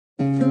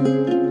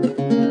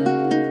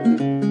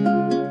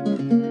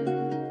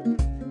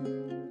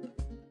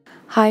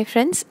Hi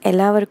friends,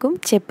 എല്ലാവർക്കും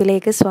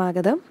ചെപ്പിലേക്ക്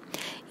സ്വാഗതം.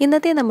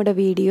 ഇന്നത്തെ നമ്മുടെ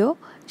വീഡിയോ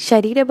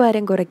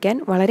ശരീരഭാരം കുറയ്ക്കാൻ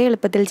വളരെ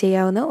എളുപ്പത്തിൽ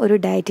ചെയ്യാവുന്ന ഒരു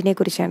ഡയറ്റിനെ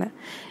കുറിച്ചാണ്.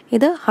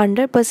 ഇത്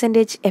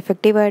 100%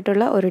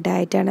 എഫക്റ്റീവായിട്ടുള്ള ഒരു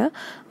ഡയറ്റാണ്.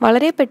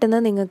 വളരെ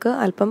പെട്ടെന്ന് നിങ്ങൾക്ക്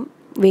അല്പം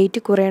വെയിറ്റ്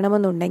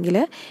കുറയണമെന്നുണ്ടെങ്കിൽ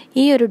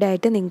ഈ ഒരു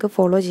ഡയറ്റ് നിങ്ങൾക്ക്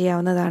ഫോളോ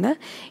ചെയ്യാവുന്നതാണ്.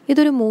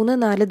 ഇതൊരു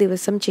 3-4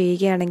 ദിവസം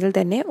ചെയ്യുകയാണെങ്കിൽ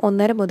തന്നെ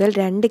 1.5 മുതൽ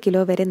 2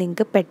 കിലോ വരെ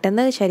നിങ്ങൾക്ക്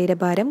പെട്ടെന്ന്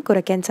ശരീരഭാരം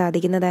കുറയ്ക്കാൻ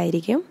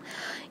സാധിക്കുന്നതായിരിക്കും.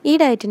 ഈ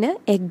ഡയറ്റിന്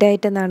എഗ്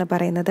ഡയറ്റ് എന്നാണ്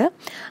പറയുന്നത്.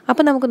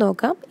 അപ്പോൾ നമുക്ക്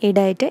നോക്കാം ഈ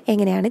ഡയറ്റ്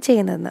എങ്ങനെയാണ്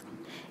ചെയ്യുന്നതെന്ന്.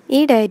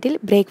 ഈ ഡയറ്റിൽ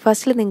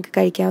ബ്രേക്ക്ഫാസ്റ്റിൽ നിങ്ങൾക്ക്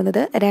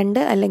കഴിക്കാവുന്നത്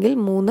 2 അല്ലെങ്കിൽ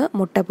 3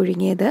 മുട്ട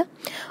പുഴുങ്ങിയത്,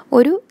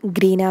 ഒരു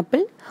green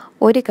apple,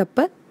 1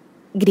 cup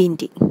green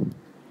tea.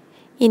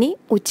 ഇനി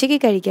ഉച്ചയ്ക്ക്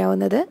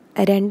കഴിക്കാവുന്നത്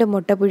 2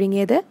 മുട്ട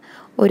പുഴുങ്ങിയത്,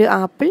 1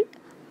 ആപ്പിൾ,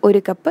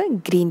 1 കപ്പ്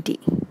ഗ്രീൻ ടീ.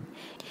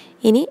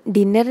 ഇനി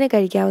ഡിന്നറിന്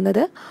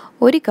കഴിക്കാവുന്നത്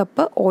 1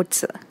 കപ്പ്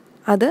ഓട്സ്.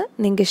 അത്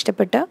നിങ്ങൾക്ക്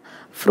ഇഷ്ടപ്പെട്ട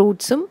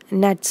ഫ്രൂട്ട്സും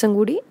നട്ട്സും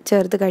കൂടി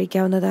ചേർത്ത്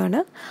കഴിക്കാവുന്നതാണ്.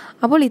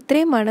 അപ്പോൾ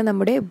ഇത്രയുമാണ്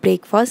നമ്മുടെ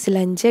ബ്രേക്ക്ഫാസ്റ്റ്,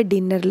 ലഞ്ച്,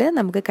 ഡിന്നറിൽ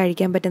നമുക്ക്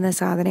കഴിക്കാൻ പറ്റുന്ന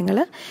സാധനങ്ങൾ.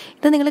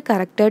 ഇത് നിങ്ങൾ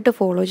കറക്റ്റായിട്ട്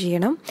ഫോളോ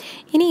ചെയ്യണം.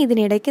 ഇനി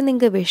ഇതിനിടയ്ക്ക്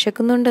നിങ്ങൾക്ക്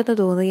വിശക്കുന്നുണ്ടെന്ന്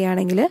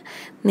തോന്നുകയാണെങ്കിൽ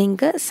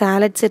നിങ്ങൾക്ക്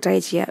സാലഡ്സ് ട്രൈ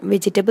ചെയ്യാം.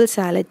 വെജിറ്റബിൾ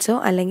സാലഡ്സോ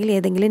അല്ലെങ്കിൽ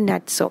ഏതെങ്കിലും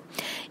നട്ട്സോ.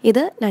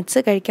 ഇത്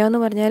നട്ട്സ്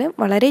കഴിക്കാമെന്ന് പറഞ്ഞാലും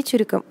വളരെ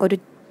ചുരുക്കം, ഒരു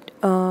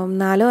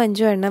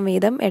 4-5 എണ്ണം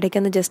വീതം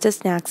ഇടയ്ക്കൊന്ന് ജസ്റ്റ്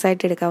സ്നാക്സ്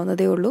ആയിട്ട്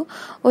എടുക്കാവുന്നതേ ഉള്ളൂ.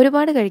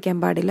 ഒരുപാട് കഴിക്കാൻ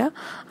പാടില്ല.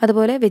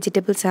 അതുപോലെ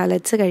വെജിറ്റബിൾ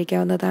സാലഡ്സ്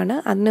കഴിക്കാവുന്നതാണ്.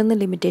 അതിനൊന്നും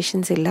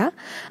ലിമിറ്റേഷൻസ് ഇല്ല.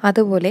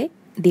 അതുപോലെ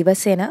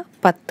ദിവസേന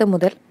 10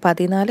 മുതൽ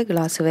 14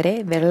 ഗ്ലാസ് വരെ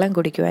വെള്ളം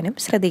കുടിക്കുവാനും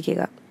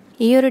ശ്രദ്ധിക്കുക.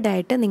 ഈ ഒരു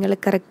ഡയറ്റ് നിങ്ങൾ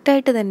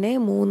കറക്റ്റായിട്ട് തന്നെ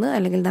 3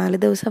 അല്ലെങ്കിൽ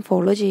 4 ദിവസം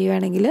ഫോളോ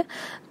ചെയ്യുകയാണെങ്കിൽ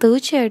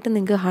തീർച്ചയായിട്ടും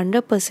നിങ്ങൾക്ക്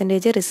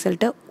 100%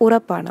 റിസൾട്ട്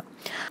ഉറപ്പാണ്.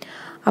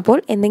 അപ്പോൾ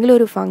എന്തെങ്കിലും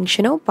ഒരു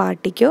ഫംഗ്ഷനോ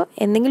പാർട്ടിക്കോ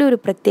എന്തെങ്കിലും ഒരു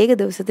പ്രത്യേക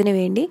ദിവസത്തിന്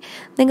വേണ്ടി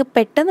നിങ്ങൾക്ക്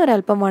പെട്ടെന്ന്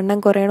ഒരല്പം വണ്ണം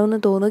കുറയണമെന്ന്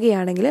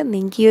തോന്നുകയാണെങ്കിൽ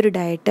നിങ്ങൾക്ക് ഈ ഒരു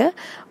ഡയറ്റ്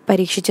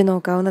പരീക്ഷിച്ച്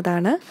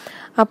നോക്കാവുന്നതാണ്.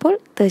 അപ്പോൾ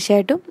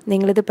തീർച്ചയായിട്ടും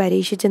നിങ്ങളിത്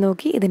പരീക്ഷിച്ച്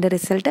നോക്കി ഇതിൻ്റെ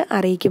റിസൾട്ട്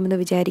അറിയിക്കുമെന്ന്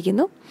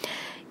വിചാരിക്കുന്നു.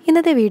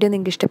 ഇന്നത്തെ വീഡിയോ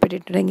നിങ്ങൾക്ക്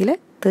ഇഷ്ടപ്പെട്ടിട്ടുണ്ടെങ്കിൽ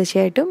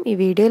തീർച്ചയായിട്ടും ഈ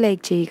വീഡിയോ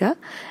ലൈക്ക് ചെയ്യുക.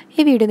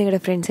 ഈ വീഡിയോ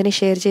നിങ്ങളുടെ ഫ്രണ്ട്സിന്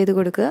ഷെയർ ചെയ്ത്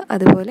കൊടുക്കുക.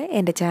 അതുപോലെ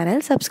എൻ്റെ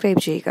ചാനൽ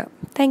സബ്സ്ക്രൈബ് ചെയ്യുക.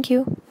 താങ്ക്